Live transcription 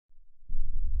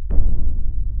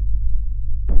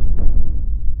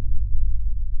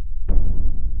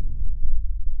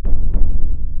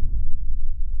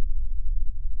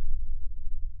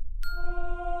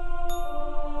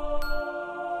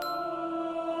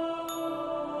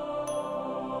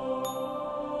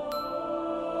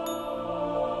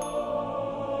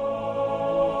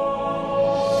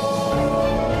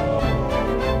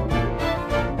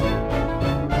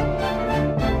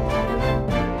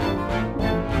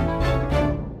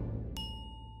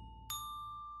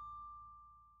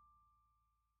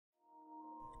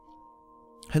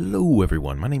Hello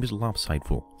everyone, my name is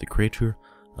Lopsideful, the creator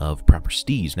of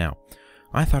ProperSteeze. Now,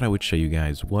 I thought I would show you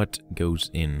guys what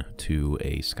goes into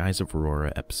a Skies of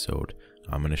Aurora episode.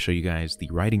 I'm going to show you guys the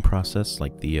writing process,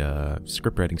 like the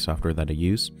script writing software that I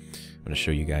use. I'm going to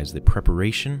show you guys the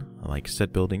preparation, like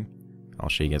set building. I'll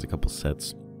show you guys a couple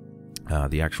sets.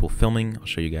 The actual filming, I'll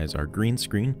show you guys our green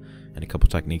screen and a couple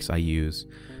techniques I use,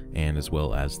 and as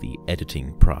well as the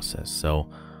editing process.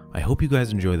 So I hope you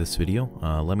guys enjoy this video.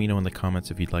 Let me know in the comments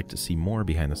if you'd like to see more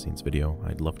behind the scenes video.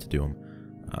 I'd love to do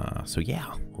them. So yeah,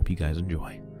 hope you guys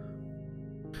enjoy.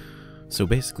 So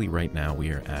basically right now we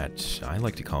are at, I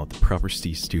like to call it the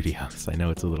ProperSteeze Studios. I know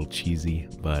it's a little cheesy,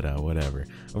 but whatever.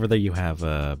 Over there you have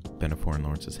Benifor and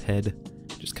Lawrence's head.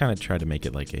 Just kind of try to make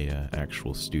it like a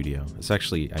actual studio. It's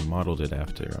actually, I modeled it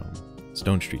after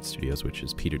Stone Street Studios, which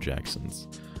is Peter Jackson's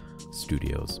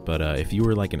studios. But if you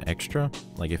were like an extra,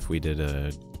 like if we did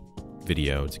a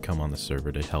video to come on the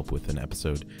server to help with an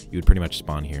episode, you would pretty much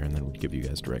spawn here and then we'd give you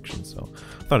guys directions. So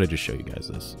I thought I'd just show you guys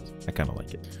this. I kind of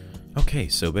like it. Okay,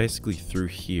 so basically through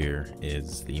here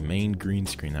is the main green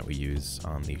screen that we use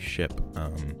on the ship.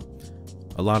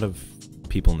 A lot of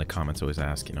people in the comments always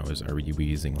ask, you know, are we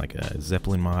using like a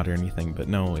Zeppelin mod or anything? But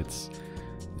no, it's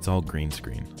all green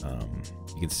screen.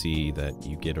 You can see that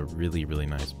you get a really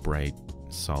nice bright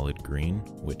solid green,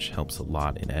 which helps a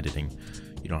lot in editing.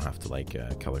 You don't have to like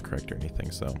color correct or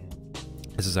anything. So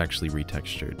this is actually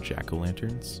retextured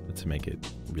jack-o'-lanterns to make it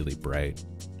really bright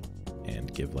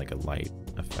and give like a light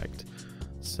effect.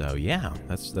 So yeah,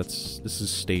 this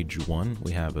is stage 1.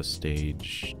 We have a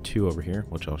stage 2 over here,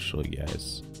 which I'll show you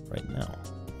guys right now.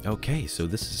 Okay, so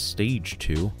this is stage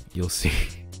 2. You'll see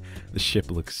the ship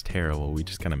looks terrible. We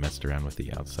just kind of messed around with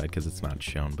the outside because it's not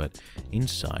shown, but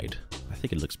inside I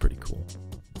think it looks pretty cool.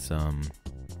 It's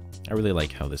I really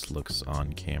like how this looks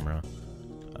on camera,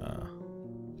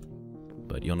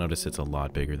 but you'll notice it's a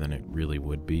lot bigger than it really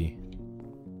would be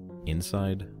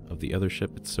inside of the other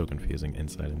ship. It's so confusing,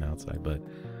 inside and outside, but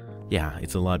yeah,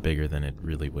 it's a lot bigger than it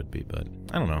really would be. But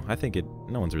I don't know, I think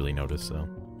no one's really noticed, so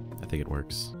I think it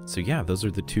works. So yeah, those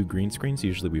are the 2 green screens.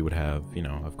 Usually we would have, you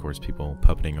know, of course, people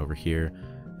puppeting over here,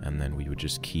 and then we would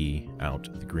just key out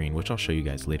the green, which I'll show you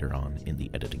guys later on in the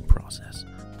editing process.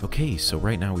 Okay, so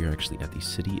right now we are actually at the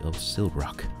city of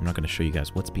Silrock. I'm not going to show you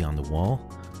guys what's beyond the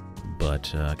wall,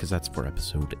 but because that's for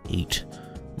episode 8.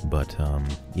 But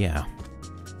yeah,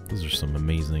 those are some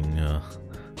amazing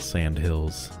sand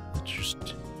hills that you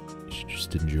should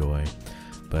just enjoy.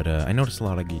 But I noticed a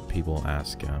lot of people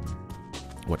ask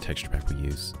what texture pack we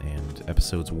use, and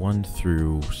episodes 1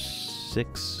 through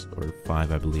 6 or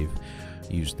 5, I believe,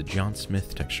 use the John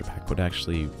Smith texture pack, but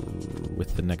actually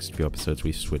with the next few episodes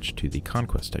we switched to the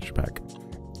Conquest texture pack,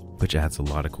 which adds a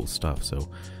lot of cool stuff. So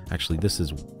actually this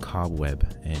is Cobweb,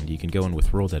 and you can go in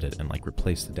with World Edit and like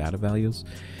replace the data values,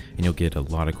 and you'll get a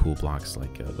lot of cool blocks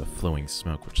like the flowing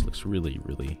smoke, which looks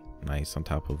really nice on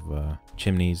top of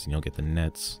chimneys, and you'll get the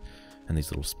nets and these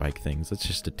little spike things. That's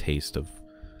just a taste of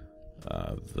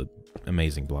the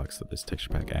amazing blocks that this texture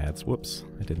pack adds. Whoops,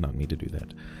 I did not mean to do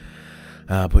that.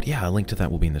 But yeah, a link to that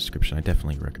will be in the description. I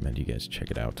definitely recommend you guys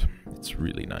check it out. It's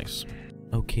really nice.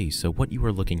 Okay, so what you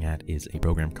are looking at is a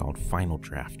program called Final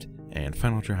Draft. And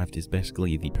Final Draft is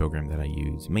basically the program that I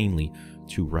use mainly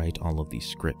to write all of these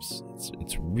scripts.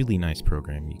 It's a really nice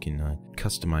program. You can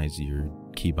customize your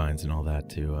keybinds and all that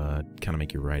to kind of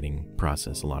make your writing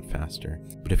process a lot faster.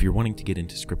 But if you're wanting to get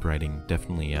into script writing,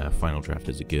 definitely Final Draft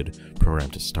is a good program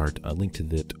to start. A link to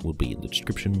that will be in the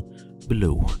description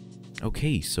below.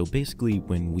 Okay, so basically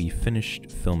when we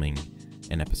finished filming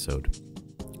an episode,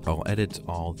 I'll edit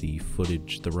all the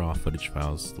footage, the raw footage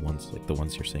files, the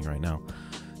ones you're seeing right now.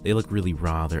 They look really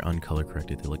raw, they're uncolor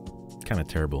corrected, they look kind of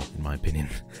terrible in my opinion.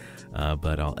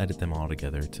 But I'll edit them all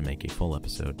together to make a full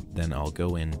episode. Then I'll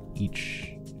go in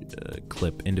each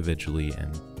clip individually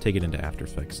and take it into After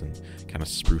Effects and kind of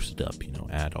spruce it up, you know,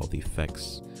 add all the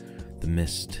effects, the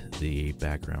mist, the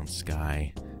background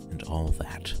sky, and all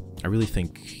that. I really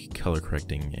think color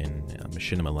correcting in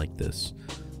Machinima like this,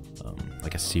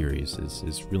 like a series,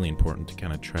 is really important to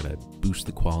kind of try to boost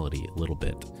the quality a little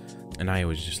bit. And I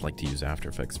always just like to use After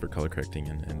Effects for color correcting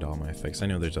and all my effects. I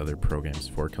know there's other programs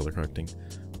for color correcting,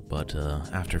 but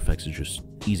After Effects is just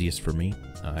easiest for me.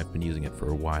 I've been using it for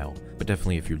a while, but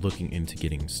definitely if you're looking into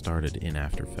getting started in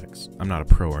After Effects, I'm not a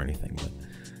pro or anything, but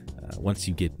once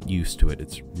you get used to it,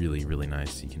 it's really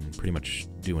nice. You can pretty much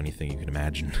do anything you can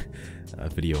imagine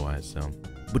video-wise. So,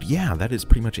 but yeah, that is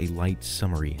pretty much a light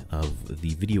summary of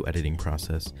the video editing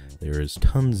process. There is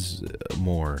tons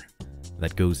more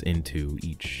that goes into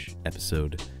each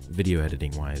episode video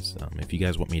editing wise. If you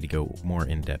guys want me to go more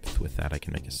in depth with that, I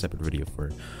can make a separate video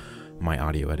for my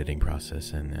audio editing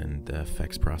process and the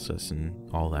effects process and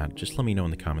all that. Just let me know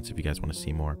in the comments if you guys want to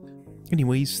see more.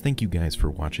 Anyways, thank you guys for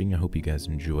watching. I hope you guys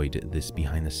enjoyed this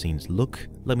behind the scenes look.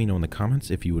 Let me know in the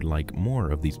comments if you would like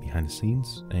more of these behind the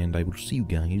scenes, and I will see you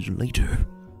guys later.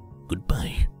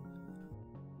 Goodbye.